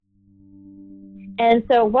And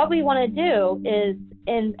so what we want to do is,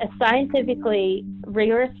 in a scientifically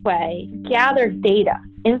rigorous way, gather data,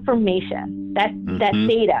 information, that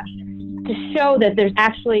data, to show that there's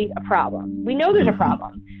actually a problem. We know there's a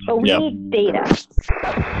problem, but we need data.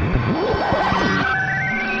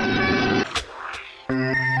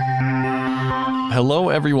 Hello,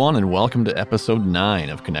 everyone, and welcome to episode 9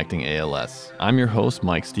 of Connecting ALS. I'm your host,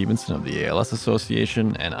 Mike Stevenson of the ALS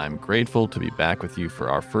Association, and I'm grateful to be back with you for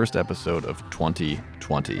our first episode of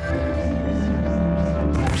 2020.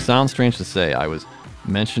 It sounds strange to say. I was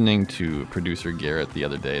mentioning to producer Garrett the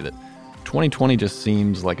other day that 2020 just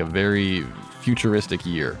seems like a very futuristic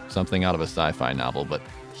year, something out of a sci-fi novel, but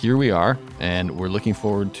here we are, and we're looking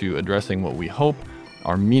forward to addressing what we hope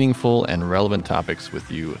are meaningful and relevant topics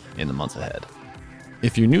with you in the months ahead.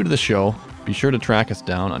 If you're new to the show, be sure to track us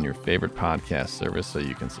down on your favorite podcast service so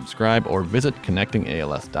you can subscribe or visit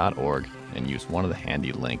connectingals.org and use one of the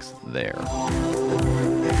handy links there.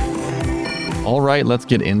 All right, let's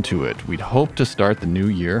get into it. We'd hoped to start the new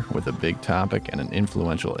year with a big topic and an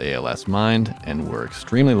influential ALS mind, and we're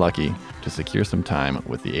extremely lucky to secure some time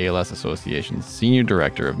with the ALS Association's Senior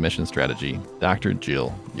Director of Mission Strategy, Dr.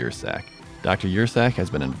 Jill Yursak. Dr. Yursak has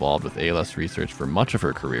been involved with ALS research for much of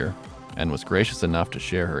her career, and was gracious enough to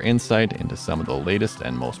share her insight into some of the latest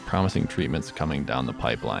and most promising treatments coming down the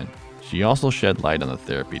pipeline. She also shed light on the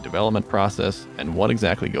therapy development process and what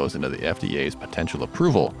exactly goes into the FDA's potential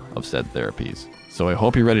approval of said therapies. So I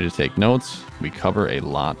hope you're ready to take notes. We cover a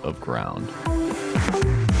lot of ground.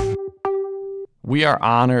 We are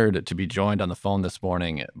honored to be joined on the phone this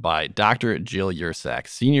morning by Dr. Jill Yursak,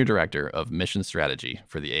 Senior Director of Mission Strategy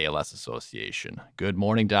for the ALS Association. Good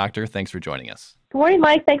morning, Doctor. Thanks for joining us. Good morning,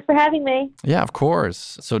 Mike. Thanks for having me. Yeah, of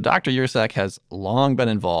course. So Dr. Yursak has long been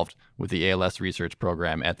involved with the ALS research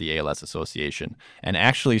program at the ALS Association and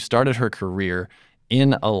actually started her career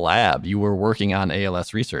in a lab. You were working on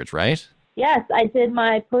ALS research, right? Yes, I did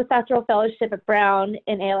my postdoctoral fellowship at Brown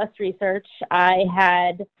in ALS research. I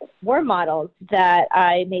had worm models that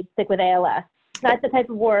I made sick with ALS. That's the type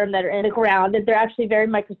of worm that are in the ground. They're actually very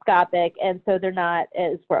microscopic, and so they're not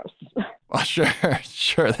as gross. Well,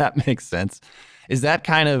 sure, that makes sense. Is that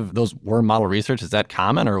kind of, those worm model research, is that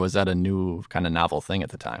common, or was that a new kind of novel thing at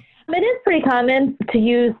the time? It is pretty common to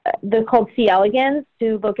use, they're called C. elegans,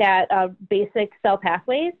 to look at basic cell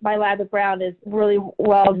pathways. My lab at Brown is really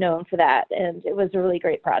well known for that, and it was a really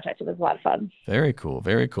great project. It was a lot of fun. Very cool,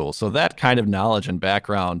 very cool. So that kind of knowledge and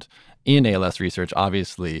background in ALS research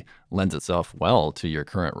obviously lends itself well to your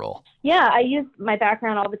current role. Yeah, I use my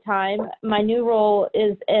background all the time. My new role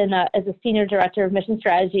is as a Senior Director of Mission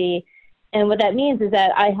Strategy, and what that means is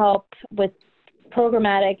that I help with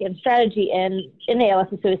programmatic and strategy in the ALS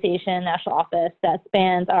Association National Office that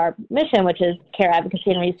spans our mission, which is care,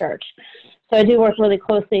 advocacy, and research. So I do work really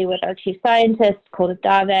closely with our chief scientist, Colda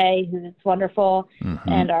Dave, who's wonderful,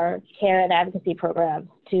 and our care and advocacy programs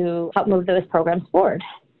to help move those programs forward.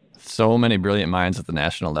 So many brilliant minds at the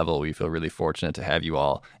national level. We feel really fortunate to have you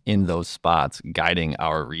all in those spots guiding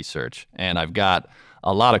our research. And I've got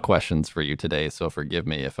a lot of questions for you today, so forgive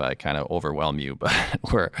me if I kind of overwhelm you, but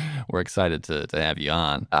we're excited to have you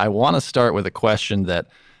on. I want to start with a question that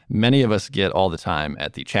many of us get all the time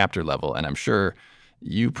at the chapter level, and I'm sure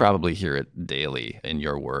you probably hear it daily in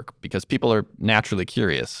your work because people are naturally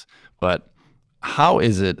curious. But how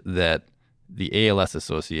is it that the ALS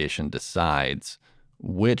Association decides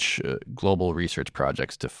which global research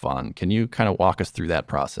projects to fund? Can you kind of walk us through that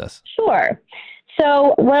process? Sure.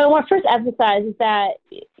 So what I want to first emphasize is that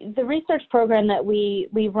the research program that we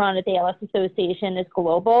run at the ALS Association is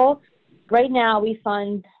global. Right now, we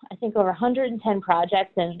fund, I think, over 110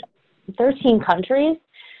 projects in 13 countries.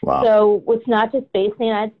 Wow. So it's not just based in the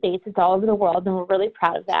United States, it's all over the world, and we're really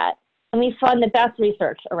proud of that. And we fund the best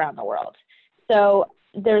research around the world. So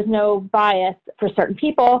there's no bias for certain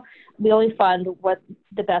people. We only fund what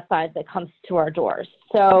the best science that comes to our doors.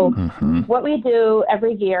 So what we do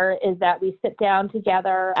every year is that we sit down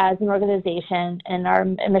together as an organization in our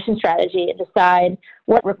mission strategy and decide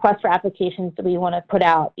what requests for applications do we want to put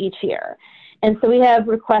out each year. And so we have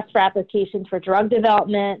requests for applications for drug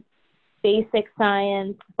development, basic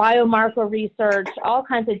science, biomarker research, all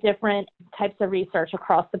kinds of different types of research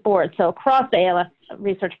across the board. So across the ALS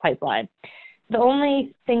research pipeline. The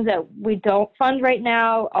only things that we don't fund right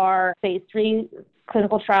now are phase 3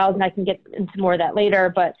 clinical trials, and I can get into more of that later,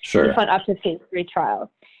 but we fund up to phase 3 trials.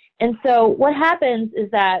 And so what happens is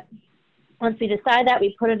that once we decide that,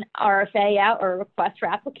 we put an RFA out, or a request for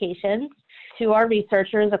applications, to our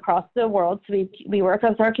researchers across the world. So we work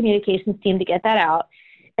with our communications team to get that out.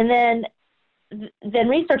 And then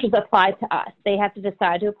researchers apply to us. They have to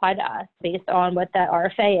decide to apply to us based on what that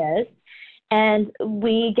RFA is. And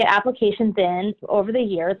we get applications in over the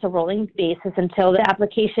year. It's a rolling basis until the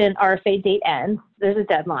application RFA date ends. There's a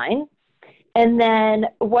deadline. And then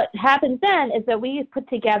what happens then is that we put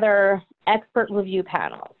together expert review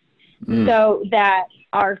panels so that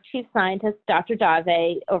our chief scientist, Dr.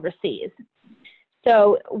 Dave, oversees.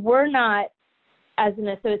 So we're not, as an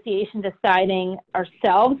association, deciding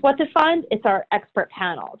ourselves what to fund. It's our expert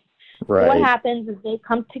panels. Right. What happens is they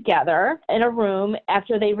come together in a room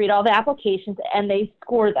after they read all the applications and they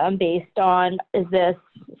score them based on, is this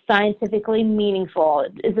scientifically meaningful?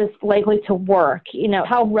 Is this likely to work?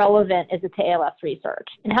 How relevant is it to ALS research?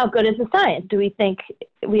 And how good is the science? Do we think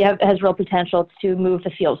has real potential to move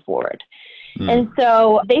the field forward? And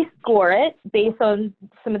so they score it based on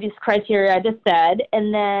some of these criteria I just said,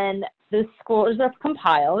 and then the scores are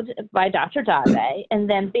compiled by Dr. Dave, and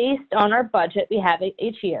then based on our budget we have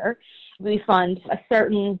each year, we fund a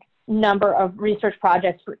certain number of research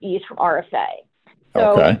projects for each RFA.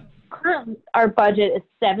 So currently our budget is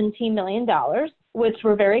 $17 million, which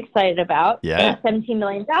we're very excited about. Yeah. And $17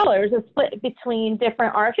 million is split between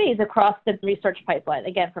different RFAs across the research pipeline,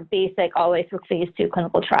 again, from basic all the way through phase 2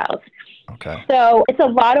 clinical trials. Okay. So it's a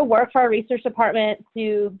lot of work for our research department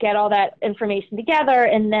to get all that information together,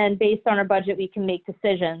 and then based on our budget, we can make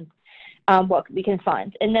decisions what we can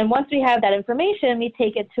fund. And then once we have that information, we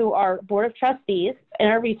take it to our board of trustees and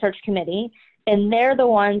our research committee, and they're the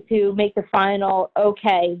ones who make the final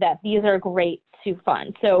okay that these are great to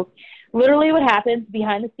fund. So literally what happens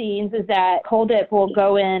behind the scenes is that COLDIP will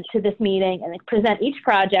go into this meeting and present each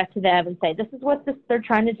project to them and say, this is what they're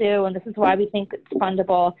trying to do, and this is why we think it's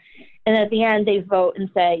fundable. And at the end, they vote and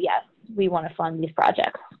say, yes, we want to fund these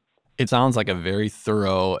projects. It sounds like a very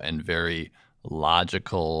thorough and very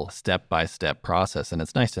logical step-by-step process. And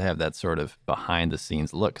it's nice to have that sort of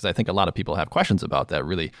behind-the-scenes look, because I think a lot of people have questions about that.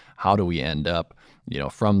 Really, how do we end up,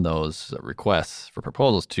 from those requests for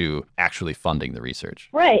proposals to actually funding the research?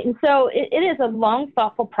 Right. And so it is a long,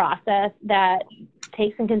 thoughtful process that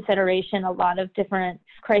takes in consideration a lot of different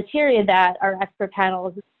criteria that our expert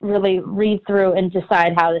panels really read through and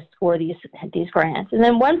decide how to score these grants. And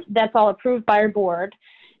then once that's all approved by our board,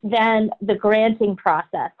 then the granting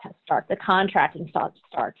process starts, the contracting starts.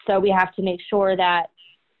 So we have to make sure that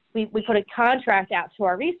we put a contract out to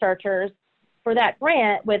our researchers for that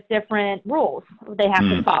grant with different rules they have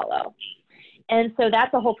to follow. And so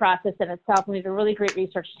that's a whole process in itself. And we have a really great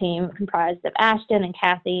research team comprised of Ashton and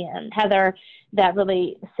Kathy and Heather that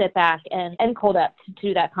really sit back and COLDIP to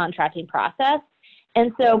do that contracting process.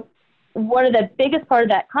 And so one of the biggest part of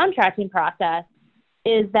that contracting process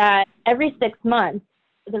is that every 6 months,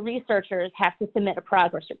 the researchers have to submit a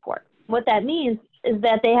progress report. What that means is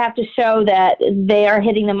that they have to show that they are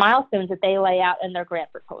hitting the milestones that they lay out in their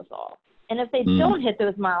grant proposal. And if they don't hit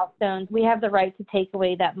those milestones, we have the right to take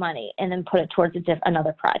away that money and then put it towards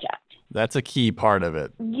another project. That's a key part of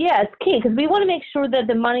it. Yeah, it's key because we want to make sure that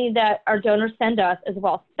the money that our donors send us is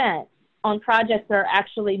well spent on projects that are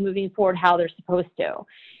actually moving forward how they're supposed to.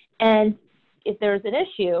 And if there's an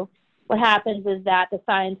issue, what happens is that the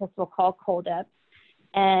scientist will call COLDIP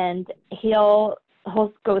and he'll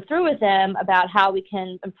go through with them about how we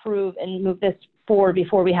can improve and move this forward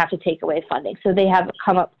before we have to take away funding. So they have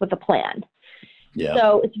come up with a plan. Yeah.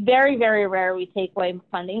 So it's very, very rare we take away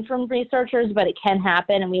funding from researchers, but it can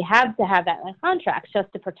happen, and we have to have that in the contracts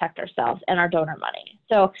just to protect ourselves and our donor money.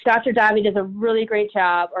 So Dr. Davy does a really great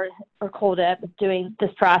job, or COLDIP, doing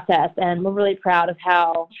this process, and we're really proud of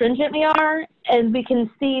how stringent we are. And we can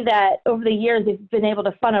see that over the years, we've been able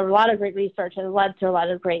to fund a lot of great research and led to a lot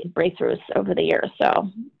of great breakthroughs over the years. So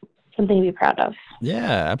something to be proud of. Yeah,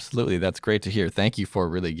 absolutely. That's great to hear. Thank you for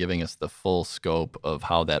really giving us the full scope of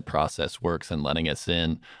how that process works and letting us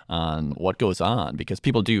in on what goes on, because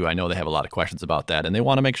people do, I know they have a lot of questions about that, and they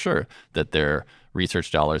want to make sure that their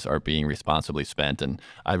research dollars are being responsibly spent. And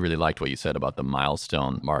I really liked what you said about the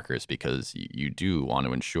milestone markers, because you do want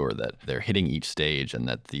to ensure that they're hitting each stage and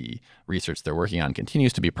that the research they're working on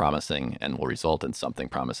continues to be promising and will result in something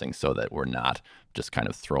promising, so that we're not just kind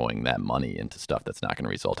of throwing that money into stuff that's not going to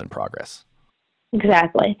result in progress.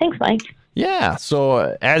 Exactly. Thanks, Mike. Yeah.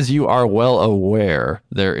 So as you are well aware,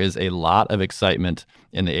 there is a lot of excitement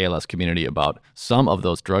in the ALS community about some of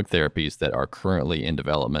those drug therapies that are currently in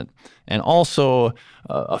development, and also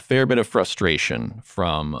a fair bit of frustration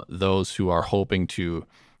from those who are hoping to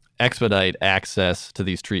expedite access to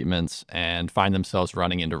these treatments and find themselves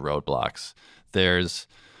running into roadblocks. There's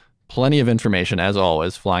plenty of information, as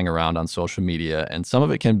always, flying around on social media, and some of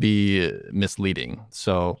it can be misleading.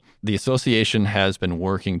 So the association has been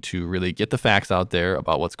working to really get the facts out there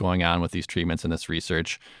about what's going on with these treatments and this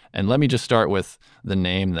research. And let me just start with the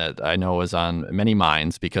name that I know is on many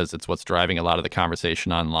minds because it's what's driving a lot of the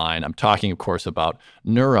conversation online. I'm talking, of course, about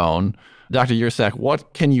NurOwn. Dr. Yursak,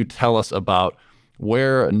 what can you tell us about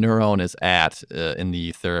where NurOwn is at in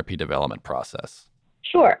the therapy development process?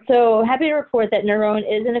 Sure. So happy to report that NurOwn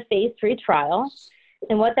is in a phase 3 trial.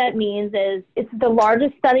 And what that means is it's the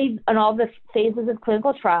largest study on all the phases of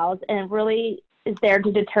clinical trials, and it really is there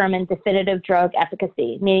to determine definitive drug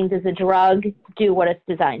efficacy, meaning does the drug do what it's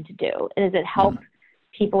designed to do? And does it help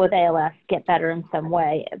people with ALS get better in some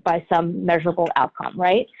way by some measurable outcome,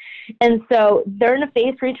 right? And so they're in a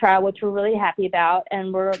phase 3 trial, which we're really happy about,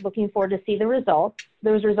 and we're looking forward to see the results.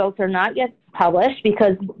 Those results are not yet published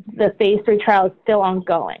because the phase 3 trial is still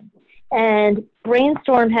ongoing. And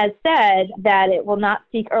Brainstorm has said that it will not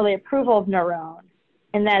seek early approval of NurOwn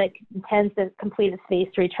and that it intends to complete its phase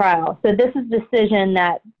 3 trial. So this is a decision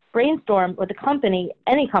that Brainstorm, or the company,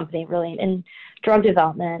 any company really, in drug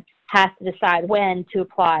development, has to decide when to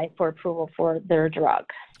apply for approval for their drug.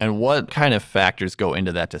 And what kind of factors go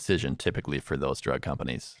into that decision typically for those drug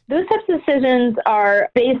companies? Those types of decisions are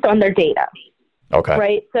based on their data. Okay.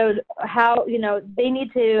 Right? So how, they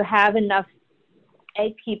need to have enough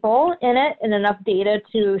people in it and enough data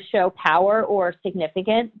to show power or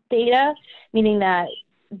significant data, meaning that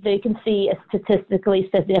they can see a statistically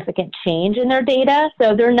significant change in their data.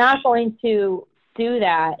 So they're not going to do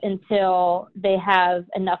that until they have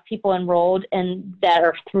enough people enrolled and that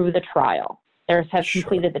are through the trial, or have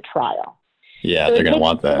completed the trial. Yeah, so they're going to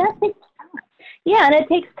want that. Yeah, and it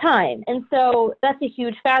takes time. And so that's a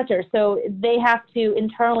huge factor. So they have to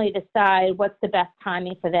internally decide what's the best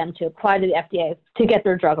timing for them to apply to the FDA to get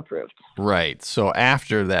their drug approved. Right. So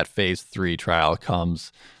after that phase 3 trial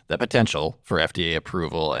comes the potential for FDA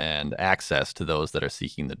approval and access to those that are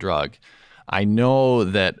seeking the drug. I know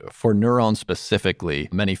that for NurOwn specifically,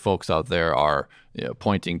 many folks out there are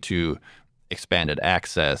pointing to expanded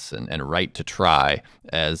access and right to try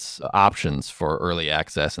as options for early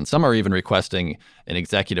access. And some are even requesting an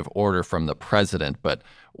executive order from the president. But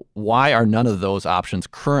why are none of those options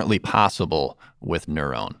currently possible with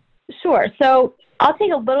NurOwn? Sure. So I'll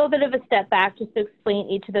take a little bit of a step back just to explain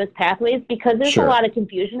each of those pathways because there's a lot of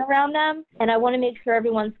confusion around them. And I want to make sure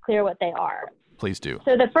everyone's clear what they are. Please do.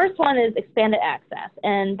 So the first one is expanded access,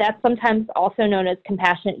 and that's sometimes also known as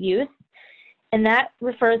compassionate use. And that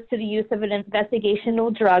refers to the use of an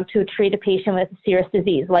investigational drug to treat a patient with a serious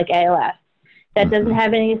disease like ALS that doesn't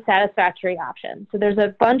have any satisfactory options. So there's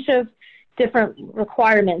a bunch of different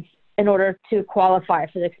requirements in order to qualify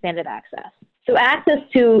for the expanded access. So access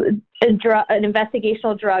to an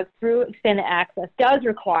investigational drug through expanded access does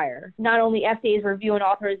require not only FDA's review and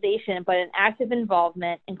authorization, but an active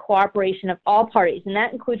involvement and cooperation of all parties, and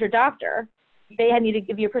that includes your doctor. They need to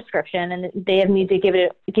give you a prescription, and they need to give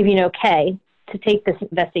you an okay to take this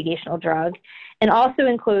investigational drug, and also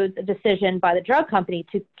includes a decision by the drug company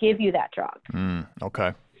to give you that drug.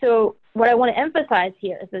 Okay. So what I want to emphasize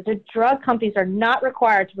here is that the drug companies are not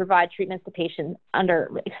required to provide treatments to patients under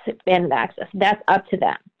expanded access. That's up to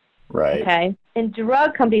them. Right. Okay. And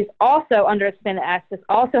drug companies also under expanded access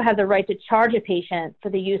also have the right to charge a patient for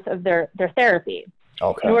the use of their therapy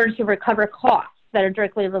in order to recover costs that are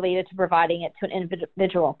directly related to providing it to an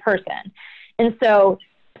individual person. And so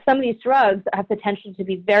some of these drugs have potential to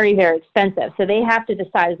be very, very expensive. So they have to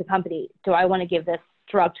decide as a company, do I want to give this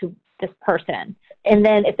drug to this person? And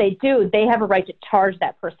then if they do, they have a right to charge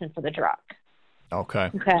that person for the drug.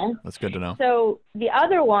 Okay. Okay. That's good to know. So the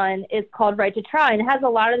other one is called right to try, and it has a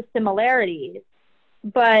lot of similarities,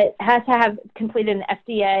 but has to have completed an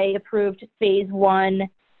FDA-approved phase 1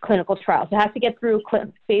 clinical trial. So it has to get through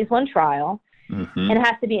phase 1 trial, and it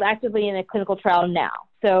has to be actively in a clinical trial now.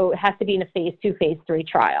 So it has to be in a phase 2, phase 3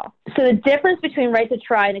 trial. So the difference between right to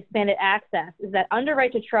try and expanded access is that under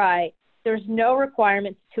right to try, there's no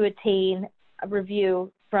requirement to attain a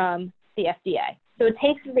review from the FDA. So it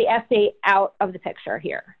takes the FDA out of the picture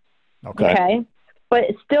here. Okay. But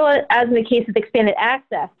still, as in the case of expanded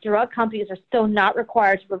access, drug companies are still not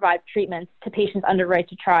required to provide treatments to patients under right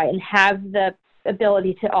to try and have the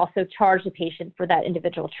ability to also charge the patient for that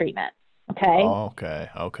individual treatment. Okay.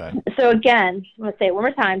 Okay. So again, I'm going to say it one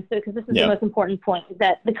more time, because this is the most important point, is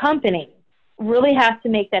that the company really has to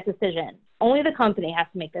make that decision. Only the company has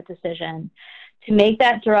to make that decision to make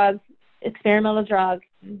that drug, experimental drug,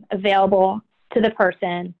 available to the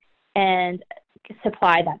person and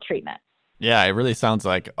supply that treatment. Yeah, it really sounds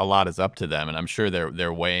like a lot is up to them, and I'm sure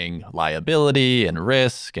they're weighing liability and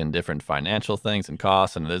risk and different financial things and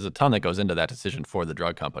costs, and there's a ton that goes into that decision for the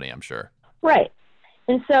drug company, I'm sure. Right.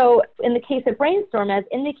 And so in the case of Brainstorm, as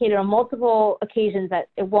indicated on multiple occasions that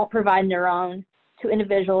it won't provide NurOwn to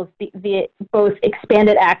individuals via both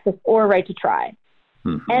expanded access or right to try.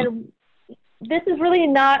 Mm-hmm. And this is really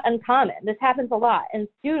not uncommon. This happens a lot. And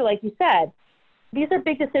it's due to, like you said, these are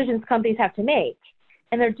big decisions companies have to make.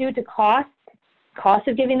 And they're due to cost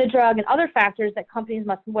of giving the drug, and other factors that companies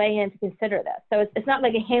must weigh in to consider this. So it's not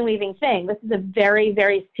like a hand-waving thing. This is a very,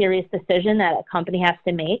 very serious decision that a company has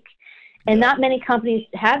to make. And not many companies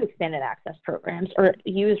have expanded access programs or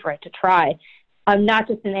use right to try, not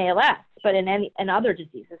just in ALS, but in other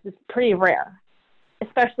diseases. It's pretty rare,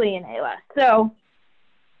 especially in ALS. So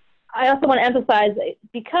I also want to emphasize,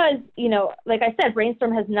 because, like I said,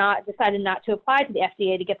 Brainstorm has not decided not to apply to the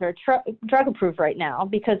FDA to get their drug approved right now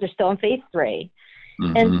because they're still in phase 3.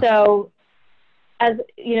 Mm-hmm. And so, as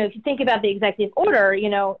if you think about the executive order,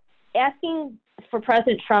 asking for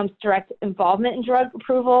President Trump's direct involvement in drug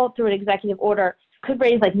approval through an executive order could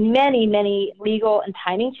raise many, many legal and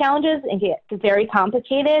timing challenges and get very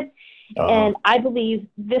complicated. And I believe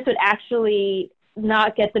this would actually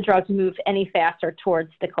not get the drug to move any faster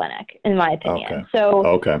towards the clinic, in my opinion.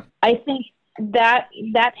 So I think that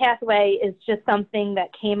pathway is just something that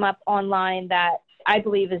came up online that I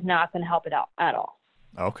believe is not going to help it out at all.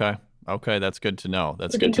 Okay, that's good to know.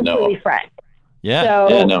 That's good to know. To be completely frank. Yeah.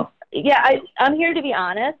 So, I'm here to be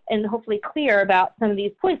honest and hopefully clear about some of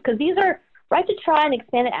these points, because these are right to try and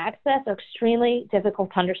expanded access are extremely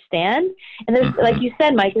difficult to understand. And there's, like you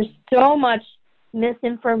said, Mike, there's so much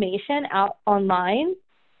misinformation out online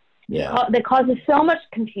that causes so much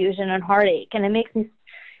confusion and heartache, and it makes me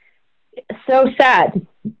so sad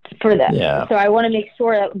for this. So I want to make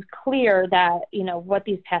sure that it's clear that what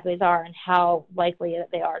these pathways are and how likely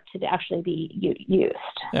they are to actually be used.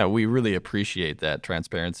 Yeah, we really appreciate that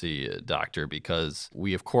transparency, Doctor, because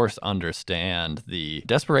we of course understand the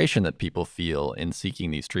desperation that people feel in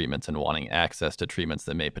seeking these treatments and wanting access to treatments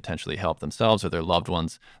that may potentially help themselves or their loved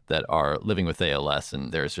ones that are living with ALS.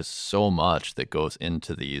 And there's just so much that goes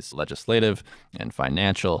into these legislative and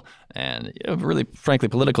financial and really, frankly,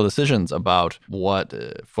 political decisions about what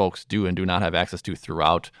folks do and do not have access to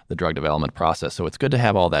throughout the drug development process. So it's good to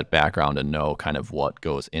have all that background and know kind of what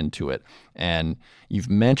goes into it. And you've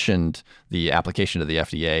mentioned the application to the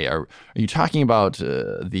FDA. Are you talking about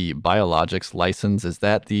the biologics license? Is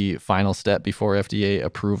that the final step before FDA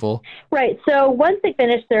approval? Right. So once they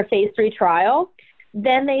finish their phase 3 trial,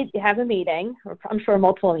 then they have a meeting, or I'm sure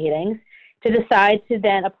multiple meetings, to decide to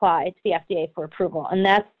then apply to the FDA for approval. And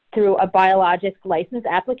that's through a biologics license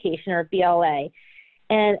application, or BLA.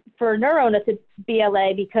 And for NurOwn, it's a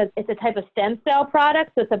BLA because it's a type of stem cell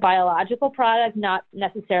product, so it's a biological product, not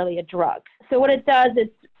necessarily a drug. So what it does,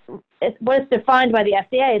 it's what it's defined by the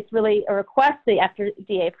FDA. It's really a request to the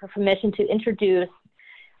FDA for permission to introduce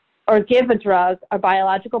or give a drug, a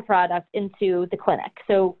biological product, into the clinic.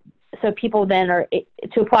 So people then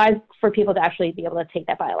to apply for people to actually be able to take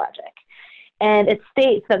that biologic. And it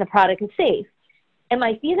states that the product is safe. And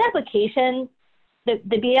these applications, the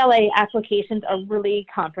BLA applications are really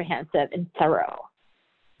comprehensive and thorough.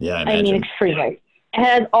 Yeah, I imagine. I mean, extremely. It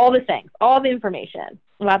has all the things, all the information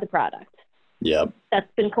about the product. Yep. That's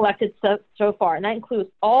been collected so far. And that includes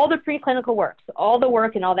all the preclinical work, so all the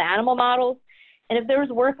work in all the animal models. And if there was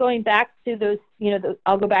work going back to those,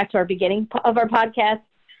 I'll go back to our beginning of our podcast,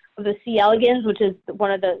 of the C. elegans, which is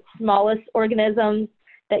one of the smallest organisms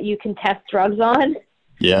that you can test drugs on.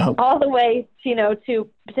 Yeah. All the way, to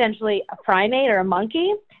potentially a primate or a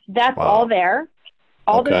monkey. That's all there.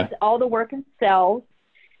 All the work in cells.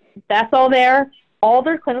 That's all there. All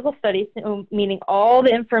their clinical studies, meaning all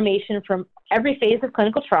the information from every phase of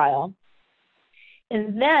clinical trial.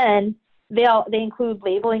 And then they include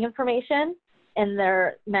labeling information in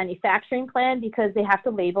their manufacturing plan, because they have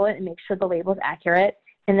to label it and make sure the label is accurate.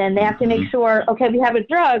 And then they have to make sure, okay, we have a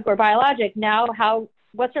drug or biologic. Now,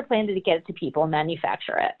 what's their plan to get it to people and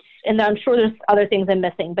manufacture it? And I'm sure there's other things I'm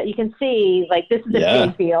missing, but you can see, this is a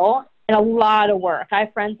big deal and a lot of work. I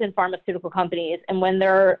have friends in pharmaceutical companies, and when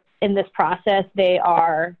they're in this process, they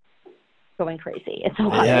are going crazy. It's a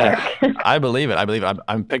lot of work. I believe it.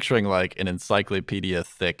 I'm picturing an encyclopedia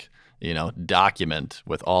thick, document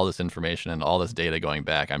with all this information and all this data going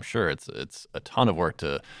back. I'm sure it's a ton of work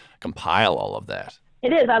to compile all of that.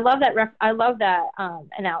 It is. I love that. I love that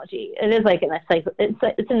analogy. It is like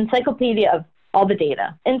it's an encyclopedia of all the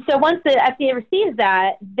data. And so once the FDA receives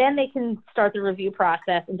that, then they can start the review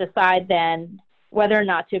process and decide then whether or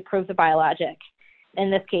not to approve the biologic. in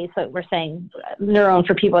this case, we're saying NurOwn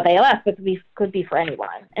for people with ALS, but could be for anyone.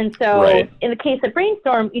 And so in the case of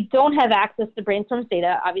Brainstorm, you don't have access to Brainstorm's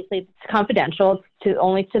data. Obviously, it's confidential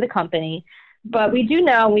only to the company. But we do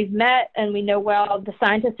know, we've met and we know well the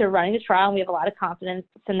scientists who are running the trial, and we have a lot of confidence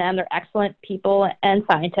in them. They're excellent people and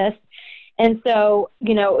scientists. And so,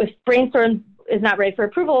 if Brainstorm is not ready for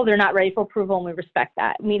approval, they're not ready for approval, and we respect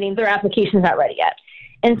that, meaning their application is not ready yet.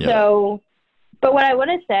 And so, but what I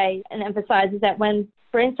want to say and emphasize is that when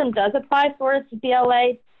Brainstorm does apply for its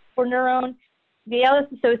BLA for NurOwn, the ALS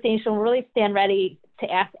Association will really stand ready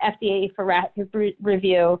to ask FDA for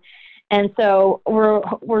review. And so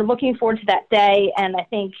we're looking forward to that day, and I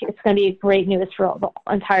think it's going to be great news for the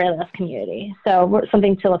entire ALS community. So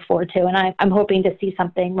something to look forward to, and I'm hoping to see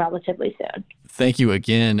something relatively soon. Thank you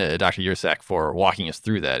again, Dr. Yursak, for walking us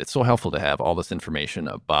through that. It's so helpful to have all this information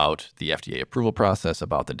about the FDA approval process,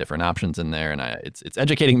 about the different options in there, and it's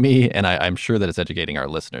educating me, and I'm sure that it's educating our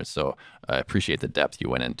listeners. So I appreciate the depth you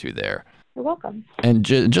went into there. You're welcome. And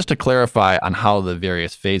just to clarify on how the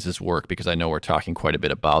various phases work, because I know we're talking quite a bit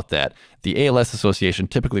about that, the ALS Association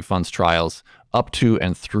typically funds trials up to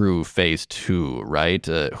and through phase 2, right?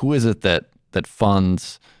 Who is it that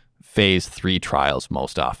funds phase 3 trials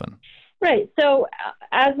most often? Right. So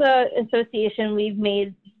as an association, we've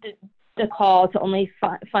made the call to only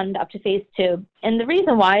fund up to phase 2. And the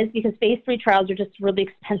reason why is because phase 3 trials are just really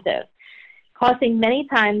expensive, costing many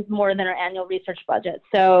times more than our annual research budget.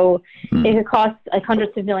 So it could cost like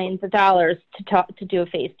hundreds of millions of dollars to do a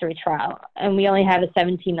phase 3 trial. And we only have a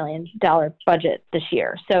 $17 million budget this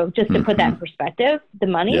year. So just to put that in perspective, the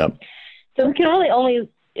money. So we can only,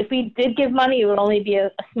 if we did give money, it would only be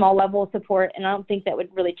a small level of support. And I don't think that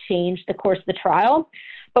would really change the course of the trial.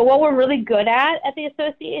 But what we're really good at the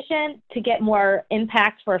association to get more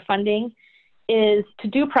impact for funding is to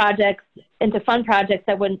do projects and to fund projects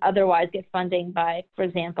that wouldn't otherwise get funding by, for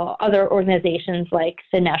example, other organizations like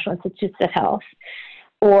the National Institutes of Health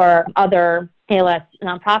or other ALS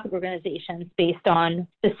nonprofit organizations based on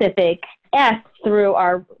specific asks through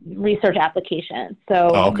our research application.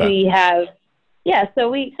 So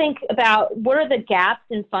we think about what are the gaps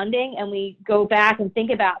in funding, and we go back and think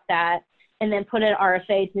about that and then put an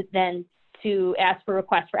RFA to ask for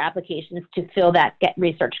requests for applications to fill that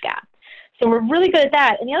research gap. So we're really good at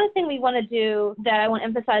that. And the other thing we want to do that I want to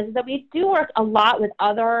emphasize is that we do work a lot with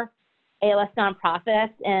other ALS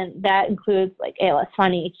nonprofits, and that includes like ALS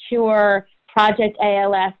Funding Cure, Project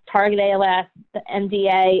ALS, Target ALS, the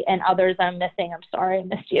MDA, and others I'm missing. I'm sorry I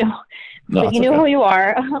missed you. No, but you know who you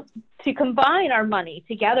are. To combine our money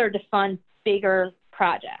together to fund bigger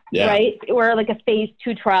projects, right? Or like a phase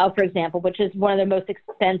 2 trial, for example, which is one of the most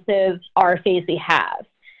expensive RFAs we have.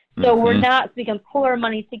 So we can pull our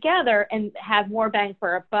money together and have more bang for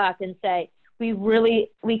our buck and say,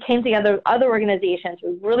 we came together with other organizations.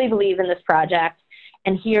 We really believe in this project,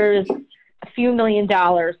 and here's a few $1 million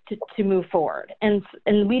to move forward. And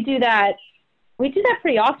we do that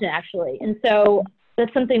pretty often, actually. And so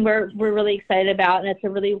that's something we're really excited about, and it's a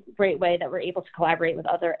really great way that we're able to collaborate with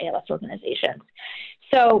other ALS organizations.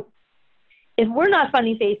 So if we're not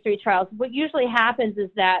funding phase 3 trials, what usually happens is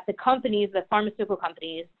that the pharmaceutical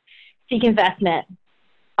companies, seek investment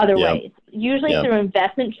other ways, usually through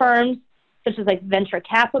investment firms, such as like venture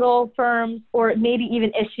capital firms, or maybe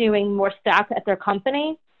even issuing more stock at their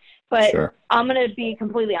company. But I'm going to be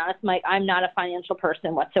completely honest, Mike, I'm not a financial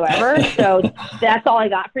person whatsoever. So that's all I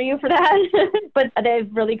got for you for that. But they have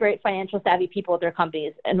really great financial savvy people at their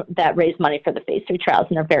companies and that raise money for the phase 3 trials,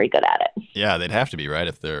 and they're very good at it. Yeah, they'd have to be, right?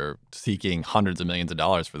 If they're seeking hundreds of millions of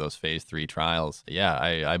dollars for those phase 3 trials. Yeah,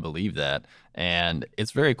 I believe that. And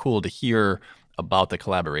it's very cool to hear about the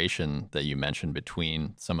collaboration that you mentioned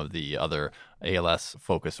between some of the other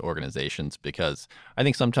ALS-focused organizations, because I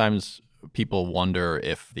think sometimes people wonder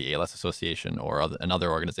if the ALS Association or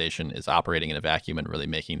another organization is operating in a vacuum and really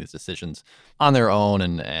making these decisions on their own,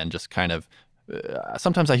 and just kind of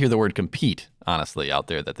sometimes I hear the word compete, honestly, out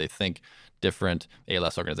there, that they think different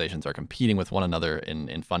ALS organizations are competing with one another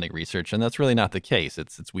in funding research, and that's really not the case.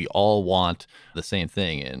 It's we all want the same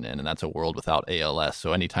thing, and that's a world without ALS.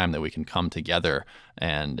 So anytime that we can come together,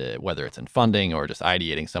 and whether it's in funding or just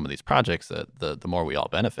ideating some of these projects, the more we all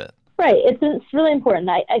benefit. Right. It's really important.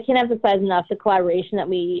 I can't emphasize enough the collaboration that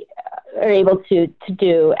we are able to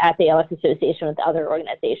do at the ALS Association with other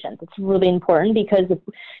organizations. It's really important because if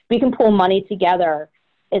we can pull money together,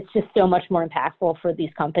 it's just so much more impactful for these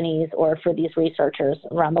companies or for these researchers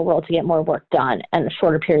around the world to get more work done in a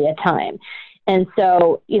shorter period of time. And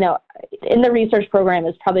so, in the research program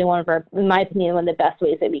is probably in my opinion, one of the best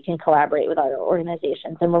ways that we can collaborate with other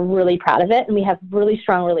organizations. And we're really proud of it. And we have really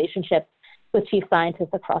strong relationships with chief scientists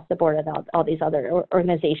across the board at all these other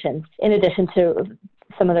organizations, in addition to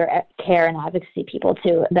some of their care and advocacy people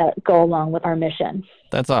too that go along with our mission.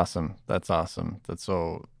 That's awesome. That's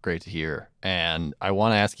so great to hear. And I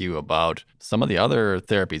want to ask you about some of the other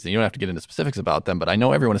therapies, and you don't have to get into specifics about them, but I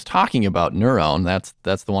know everyone is talking about NurOwn.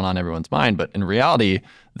 That's the one on everyone's mind. But in reality,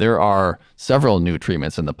 there are several new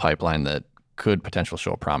treatments in the pipeline that could potentially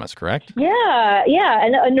show promise, correct? Yeah.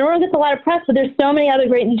 And NurOwn gets a lot of press, but there's so many other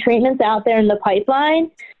great new treatments out there in the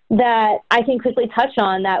pipeline that I can quickly touch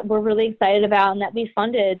on that we're really excited about and that we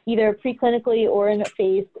funded either preclinically or in a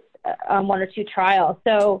phase 1 or 2 trials.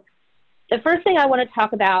 So the first thing I want to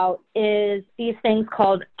talk about is these things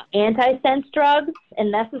called antisense drugs.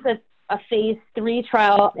 And this is a phase 3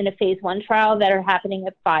 trial and a phase 1 trial that are happening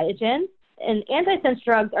at Biogen. And antisense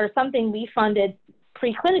drugs are something we funded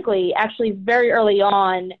preclinically, actually very early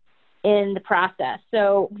on in the process.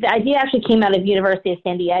 So the idea actually came out of University of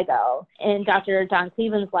San Diego in Dr. Don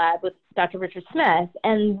Cleveland's lab with Dr. Richard Smith.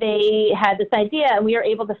 And they had this idea, and we were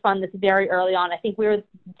able to fund this very early on. I think we were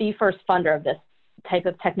the first funder of this type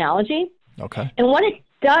of technology. Okay. And what it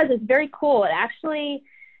does is very cool. It actually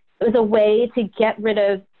was a way to get rid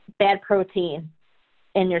of bad protein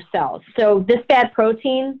in your cells. So this bad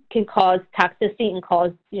protein can cause toxicity and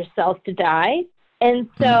cause your cells to die. And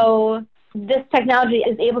so this technology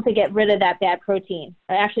is able to get rid of that bad protein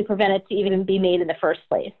and actually prevent it to even be made in the first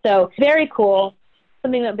place. So very cool,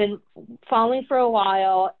 something that I've been following for a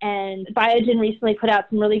while. And Biogen recently put out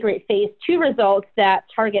some really great phase 2 results that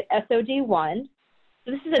target SOD1.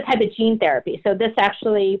 So this is a type of gene therapy. So this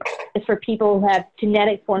actually is for people who have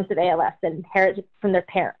genetic forms of ALS that inherit from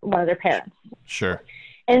one of their parents. Sure.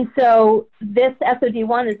 And so this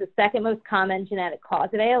SOD1 is the second most common genetic cause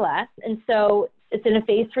of ALS. And so it's in a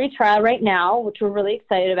phase 3 trial right now, which we're really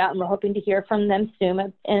excited about, and we're hoping to hear from them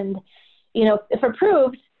soon. And, if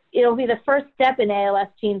approved, it'll be the first step in ALS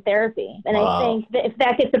gene therapy. And I think that if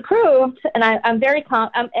that gets approved, and I'm a very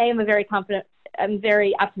confident, I'm a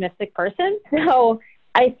very optimistic person. So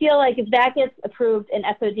I feel like if that gets approved in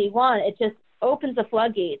SOD1, it just opens the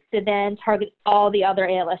floodgates to then target all the other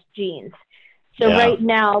ALS genes. So right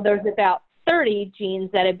now there's about 30 genes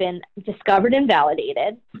that have been discovered and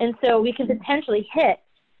validated. And so we can potentially hit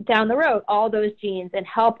down the road all those genes and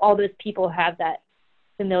help all those people have that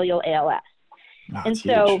familial ALS. And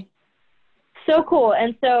so cool.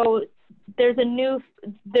 And so there's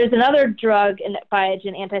another drug in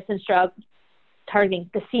Biogen, antisense drug, targeting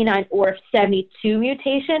the C9orf72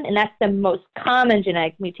 mutation, and that's the most common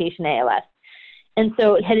genetic mutation in ALS. And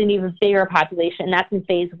so it had an even bigger population, and that's in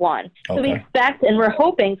phase 1. Okay. So we expect, and we're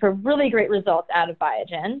hoping for really great results out of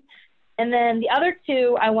Biogen. And then the other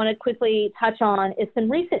two I want to quickly touch on is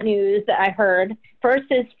some recent news that I heard. First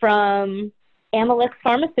is from Amylyx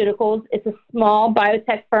Pharmaceuticals. It's a small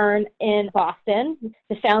biotech firm in Boston.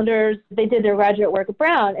 The founders, they did their graduate work at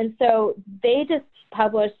Brown. And so they just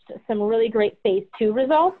published some really great phase 2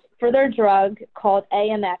 results for their drug called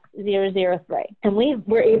AMX003. And we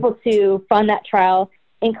were able to fund that trial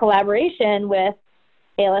in collaboration with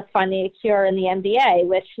ALS Finding a Cure and the MDA,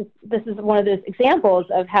 this is one of those examples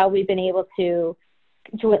of how we've been able to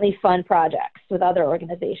jointly fund projects with other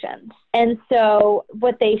organizations. And so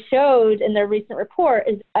what they showed in their recent report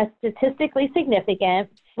is a statistically significant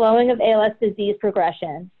slowing of ALS disease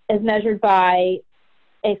progression as measured by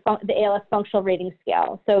the ALS functional rating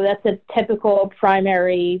scale. So that's a typical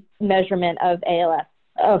primary measurement of ALS,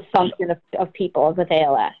 of function of people with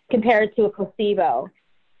ALS compared to a placebo.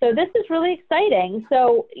 So this is really exciting.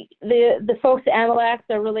 So the folks at Amylyx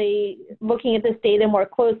are really looking at this data more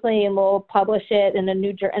closely, and we'll publish it in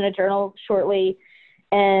a journal shortly,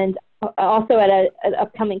 and also at an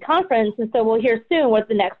upcoming conference. And so we'll hear soon what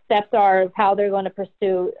the next steps are of how they're going to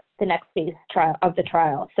pursue the next phase of the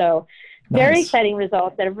trial. So very exciting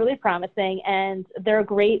results that are really promising, and they're a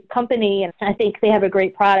great company, and I think they have a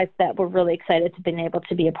great product that we're really excited to be able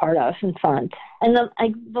to be a part of and fund. And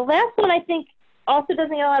the last one I think also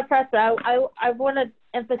doesn't get a lot of press, but I want to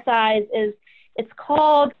emphasize is it's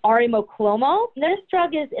called arimoclomol. This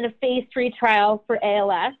drug is in a phase 3 trial for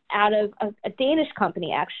ALS out of a Danish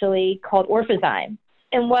company actually called Orphazyme.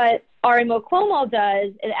 And what arimoclomol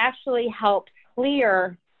does, it actually helps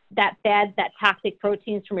clear that toxic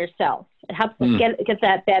proteins from your cells. It helps get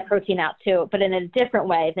that bad protein out too, but in a different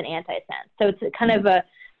way than antisense. So it's kind of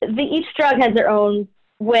each drug has their own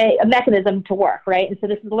way, a mechanism to work, right? And so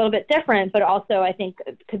this is a little bit different, but also I think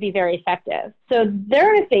could be very effective. So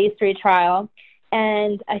they're in a phase 3 trial,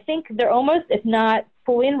 and I think they're almost, if not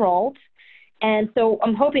fully enrolled. And so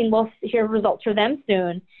I'm hoping we'll hear results for them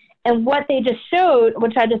soon. And what they just showed,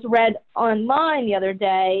 which I just read online the other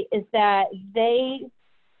day, is that they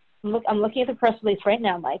I'm looking at the press release right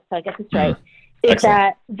now, Mike, so I get this right, is Excellent.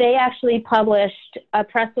 that they actually published a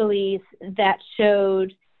press release that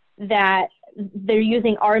showed that they're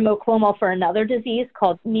using arimoclomol for another disease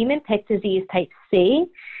called Niemann-Pick disease type C.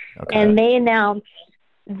 Okay. And they announced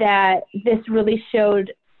that this really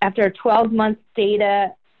showed, after a 12-month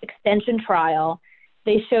data extension trial,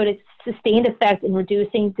 they showed a sustained effect in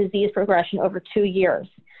reducing disease progression over 2 years.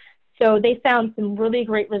 So they found some really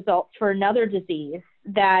great results for another disease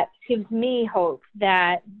that gives me hope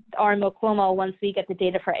that arimoclomol, once we get the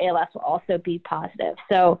data for ALS, will also be positive.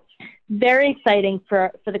 So very exciting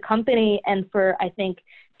for the company and for, I think,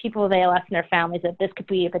 people with ALS and their families, that this could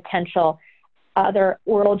be a potential other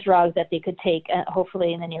oral drug that they could take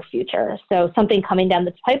hopefully in the near future. So something coming down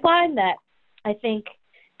this pipeline that I think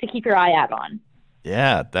to keep your eye out on.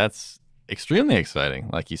 Yeah, that's extremely exciting,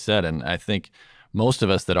 like you said. And I think most of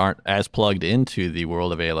us that aren't as plugged into the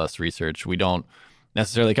world of ALS research, we don't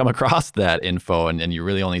necessarily come across that info, and you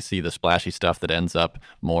really only see the splashy stuff that ends up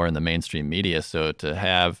more in the mainstream media. So to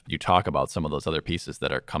have you talk about some of those other pieces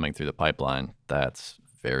that are coming through the pipeline, that's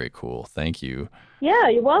very cool. Thank you. Yeah,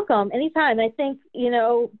 you're welcome. Anytime. I think,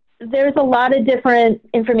 there's a lot of different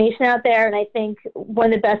information out there, and I think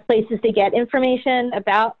one of the best places to get information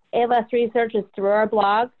about ALS research is through our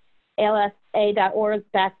blog,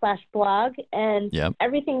 alsa.org/blog, and Yep.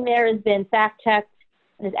 everything there has been fact-checked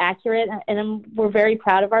and is accurate, and we're very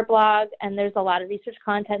proud of our blog, and there's a lot of research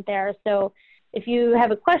content there. So if you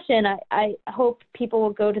have a question, I hope people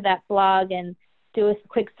will go to that blog and do a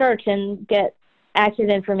quick search and get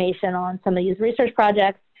accurate information on some of these research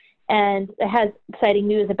projects. And it has exciting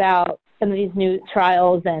news about some of these new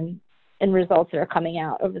trials and results that are coming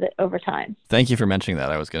out over time. Thank you for mentioning that.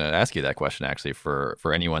 I was going to ask you that question, actually, for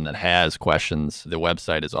anyone that has questions. The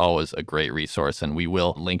website is always a great resource, and we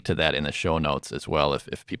will link to that in the show notes as well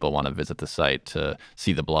if people want to visit the site to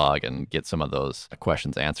see the blog and get some of those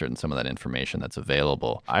questions answered and some of that information that's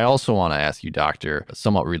available. I also want to ask you, Doctor,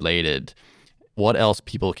 somewhat related, what else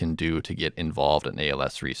people can do to get involved in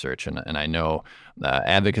ALS research. And I know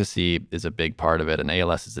advocacy is a big part of it, and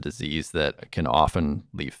ALS is a disease that can often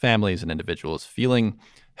leave families and individuals feeling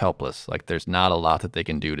helpless, like there's not a lot that they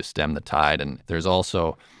can do to stem the tide. And there's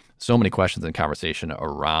also so many questions and conversation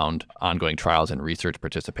around ongoing trials and research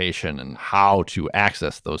participation and how to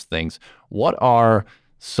access those things. What are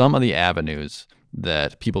some of the avenues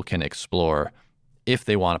that people can explore if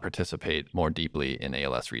they want to participate more deeply in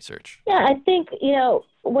ALS research? Yeah, I think,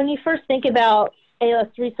 when you first think about ALS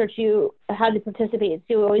research, how to participate,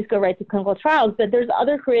 you always go right to clinical trials, but there's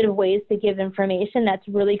other creative ways to give information that's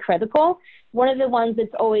really critical. One of the ones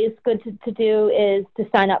that's always good to do is to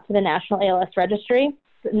sign up for the National ALS Registry,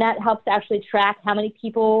 and that helps actually track how many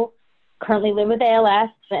people currently live with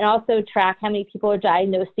ALS and also track how many people are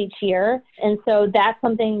diagnosed each year. And so that's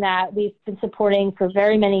something that we've been supporting for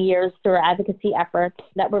very many years through our advocacy efforts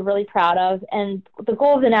that we're really proud of. And the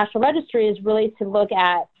goal of the National Registry is really to look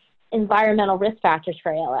at environmental risk factors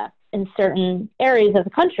for ALS in certain areas of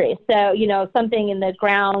the country. So, something in the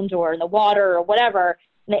ground or in the water or whatever,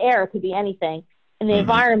 in the air, it could be anything, in the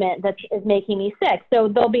environment that is making me sick. So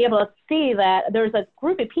they'll be able to see that there's a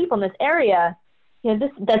group of people in this area,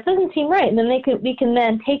 that doesn't seem right. And then we can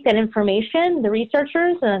then take that information, the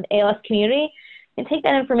researchers and the ALS community, and take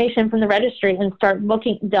that information from the registry and start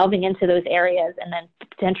delving into those areas and then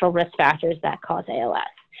potential risk factors that cause ALS.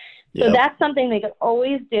 Yep. So that's something they could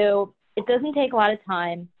always do. It doesn't take a lot of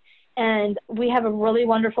time. And we have a really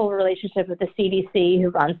wonderful relationship with the CDC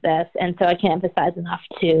who runs this. And so I can't emphasize enough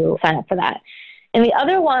to sign up for that. And the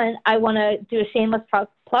other one I want to do a shameless plug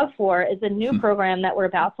for is a new program that we're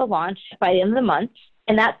about to launch by the end of the month,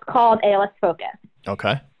 and that's called ALS Focus.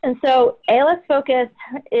 Okay. And so ALS Focus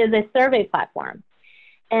is a survey platform.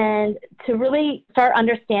 And to really start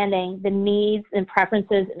understanding the needs and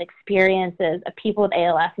preferences and experiences of people with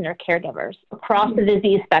ALS and their caregivers across the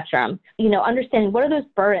disease spectrum, understanding what are those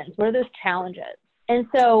burdens, what are those challenges. And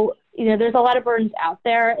so, there's a lot of burdens out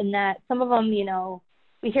there, and that some of them,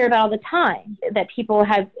 we hear about all the time, that people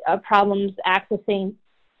have problems accessing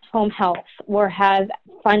home health or have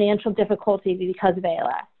financial difficulty because of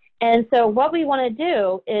ALS. And so what we want to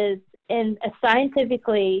do is, in a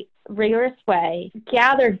scientifically rigorous way,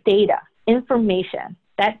 gather data, information,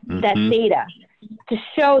 that data to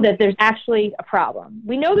show that there's actually a problem.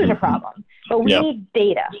 We know there's a problem, but we need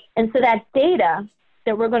data. And so that data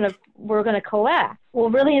that we're going to collect will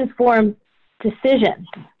really inform decisions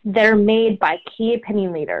that are made by key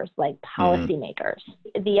opinion leaders like policymakers,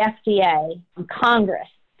 the FDA, Congress,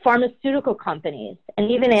 pharmaceutical companies, and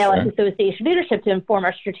even ALS Association leadership to inform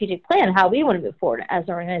our strategic plan, how we want to move forward as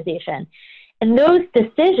an organization. And those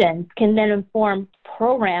decisions can then inform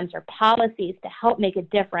programs or policies to help make a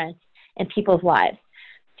difference in people's lives.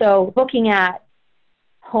 So looking at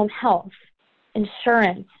home health,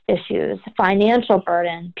 insurance issues, financial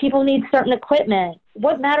burden, people need certain equipment.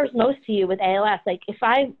 What matters most to you with ALS? Like if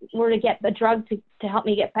I were to get a drug to help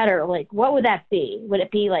me get better, like what would that be? Would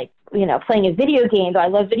it be like, playing a video game? I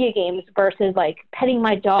love video games versus like petting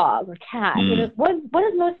my dog or cat. What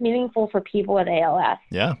is most meaningful for people with ALS?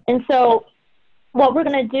 Yeah. And so what we're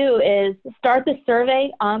going to do is start the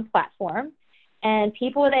survey on platform, and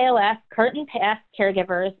people with ALS, current and past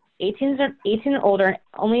caregivers, 18 and older,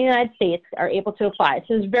 only in the United States, are able to apply.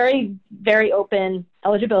 So there's very, very open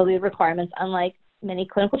eligibility requirements, unlike many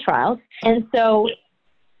clinical trials. And so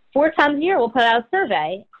 4 times a year, we'll put out a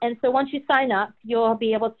survey. And so once you sign up, you'll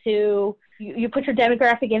be able to, you put your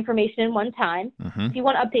demographic information in one time. Mm-hmm. If you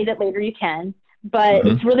want to update it later, you can. But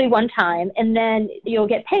it's really one time. And then you'll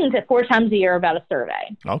get pinged at 4 times a year about a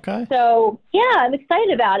survey. Okay. So, yeah, I'm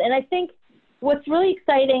excited about it. And I think what's really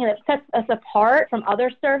exciting, and it sets us apart from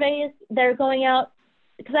other surveys that are going out,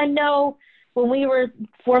 because I know when we were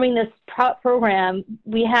forming this program,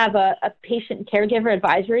 we have a patient caregiver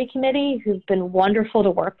advisory committee who's been wonderful to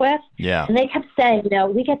work with. Yeah. And they kept saying,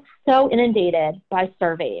 we get so inundated by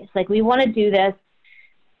surveys. Like, we want to do this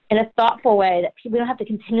in a thoughtful way that we don't have to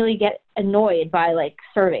continually get annoyed by, like,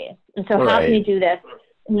 surveys. And so how can you do this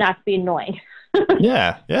and not to be annoying?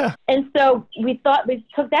 Yeah. And so we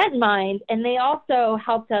took that in mind, and they also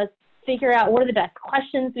helped us figure out what are the best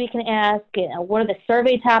questions we can ask, what are the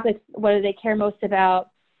survey topics, what do they care most about,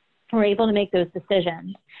 and we're able to make those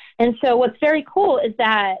decisions. And so what's very cool is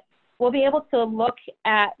that we'll be able to look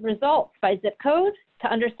at results by zip code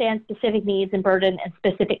to understand specific needs and burden in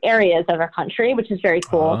specific areas of our country, which is very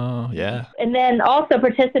cool. Oh, yeah. And then also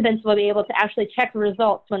participants will be able to actually check the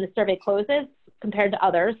results when the survey closes compared to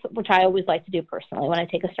others, which I always like to do personally when I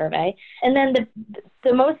take a survey. And then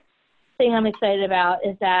the most thing I'm excited about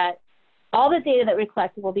is that all the data that we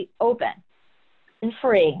collect will be open and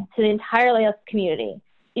free to the entire ALS community.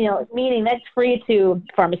 Meaning that's free to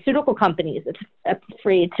pharmaceutical companies, it's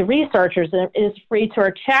free to researchers, it's free to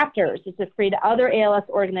our chapters, it's free to other ALS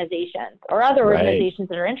organizations or other organizations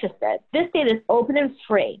that are interested. This data is open and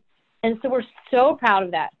free. And so we're so proud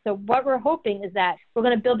of that. So what we're hoping is that we're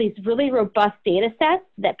going to build these really robust data sets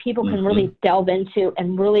that people can really delve into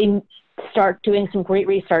and really start doing some great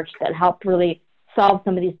research that help really solve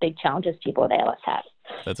some of these big challenges people with ALS have.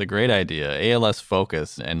 That's a great idea. ALS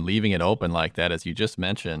focus and leaving it open like that, as you just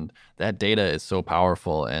mentioned, that data is so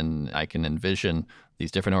powerful. And I can envision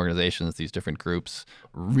these different organizations, these different groups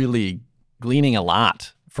really gleaning a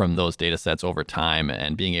lot from those data sets over time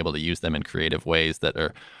and being able to use them in creative ways that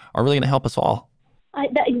are really going to help us all.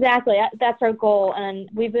 Exactly. That's our goal. And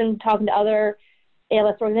we've been talking to other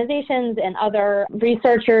ALS organizations and other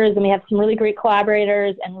researchers, and we have some really great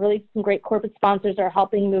collaborators and really some great corporate sponsors that are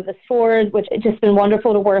helping move us forward, which has just been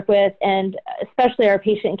wonderful to work with. And especially our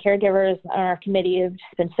patient and caregivers on our committee have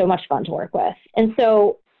been so much fun to work with. And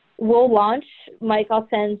so we'll launch, Mike, I'll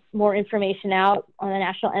send more information out on the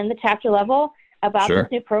national and the chapter level about this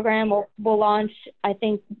new program. We'll launch, I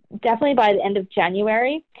think, definitely by the end of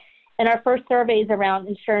January. And our first survey is around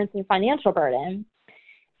insurance and financial burden.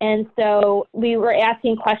 And so we were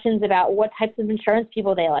asking questions about what types of insurance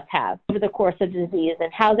people with ALS have over the course of the disease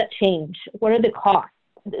and how does that change? What are the costs?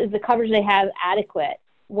 Is the coverage they have adequate?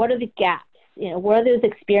 What are the gaps? What are those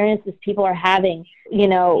experiences people are having?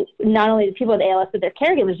 Not only the people with ALS, but their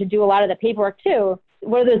caregivers who do a lot of the paperwork too.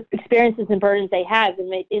 What are those experiences and burdens they have in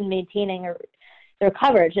maintaining their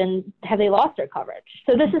coverage, and have they lost their coverage?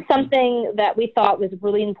 So this is something that we thought was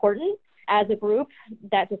really important as a group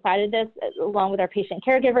that decided this, along with our patient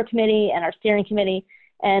caregiver committee and our steering committee,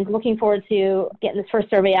 and looking forward to getting this first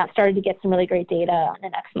survey out, starting to get some really great data in the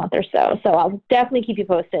next month or so. So I'll definitely keep you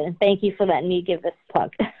posted, and thank you for letting me give this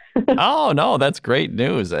plug. Oh, no, that's great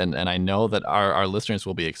news. And I know that our listeners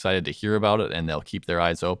will be excited to hear about it, and they'll keep their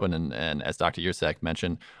eyes open. And as Dr. Yursak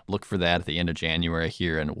mentioned, look for that at the end of January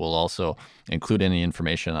here. And we'll also include any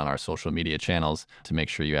information on our social media channels to make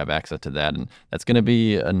sure you have access to that. And that's going to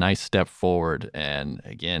be a nice step forward. And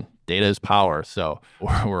again, data is power. So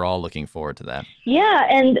we're all looking forward to that. Yeah.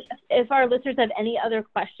 And if our listeners have any other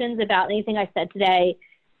questions about anything I said today,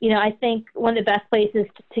 I think one of the best places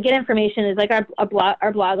to get information is like our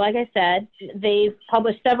blog, like I said. They've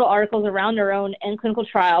published several articles around neurone and clinical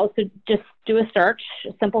trials, so just do a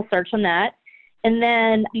simple search on that. And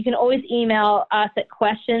then you can always email us at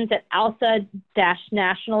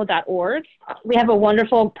questions@alsa-national.org. We have a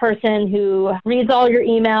wonderful person who reads all your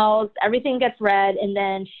emails, everything gets read, and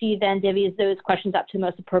then she divvies those questions up to the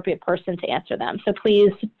most appropriate person to answer them. So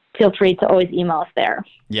please feel free to always email us there.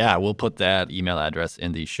 Yeah, we'll put that email address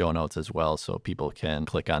in the show notes as well so people can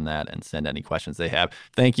click on that and send any questions they have.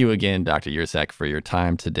 Thank you again, Dr. Yurcak, for your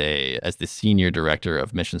time today. As the Senior Director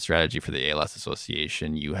of Mission Strategy for the ALS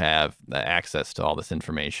Association, you have access to all this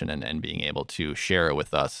information, and being able to share it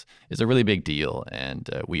with us is a really big deal, and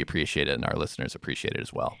we appreciate it, and our listeners appreciate it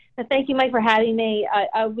as well. Thank you, Mike, for having me. I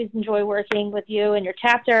always enjoy working with you and your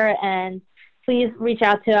chapter, and please reach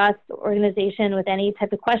out to us, the organization, with any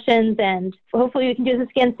type of questions, and hopefully we can do this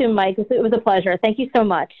again soon, Mike. It was a pleasure. Thank you so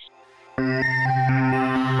much.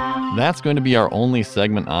 That's going to be our only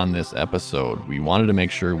segment on this episode. We wanted to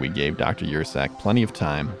make sure we gave Dr. Yurcak plenty of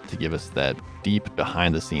time to give us that deep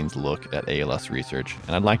behind-the-scenes look at ALS research,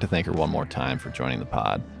 and I'd like to thank her one more time for joining the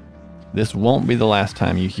pod. This won't be the last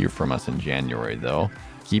time you hear from us in January, though.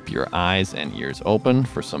 Keep your eyes and ears open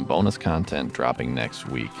for some bonus content dropping next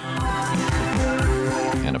week.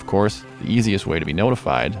 And of course, the easiest way to be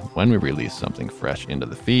notified when we release something fresh into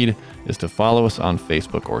the feed is to follow us on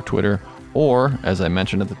Facebook or Twitter, or, as I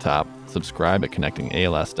mentioned at the top, subscribe at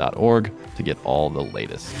connectingals.org to get all the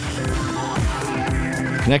latest.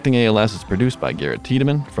 Connecting ALS is produced by Garrett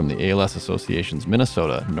Tiedemann from the ALS Association's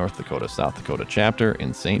Minnesota, North Dakota, South Dakota chapter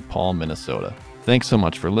in St. Paul, Minnesota. Thanks so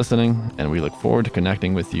much for listening, and we look forward to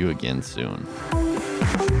connecting with you again soon.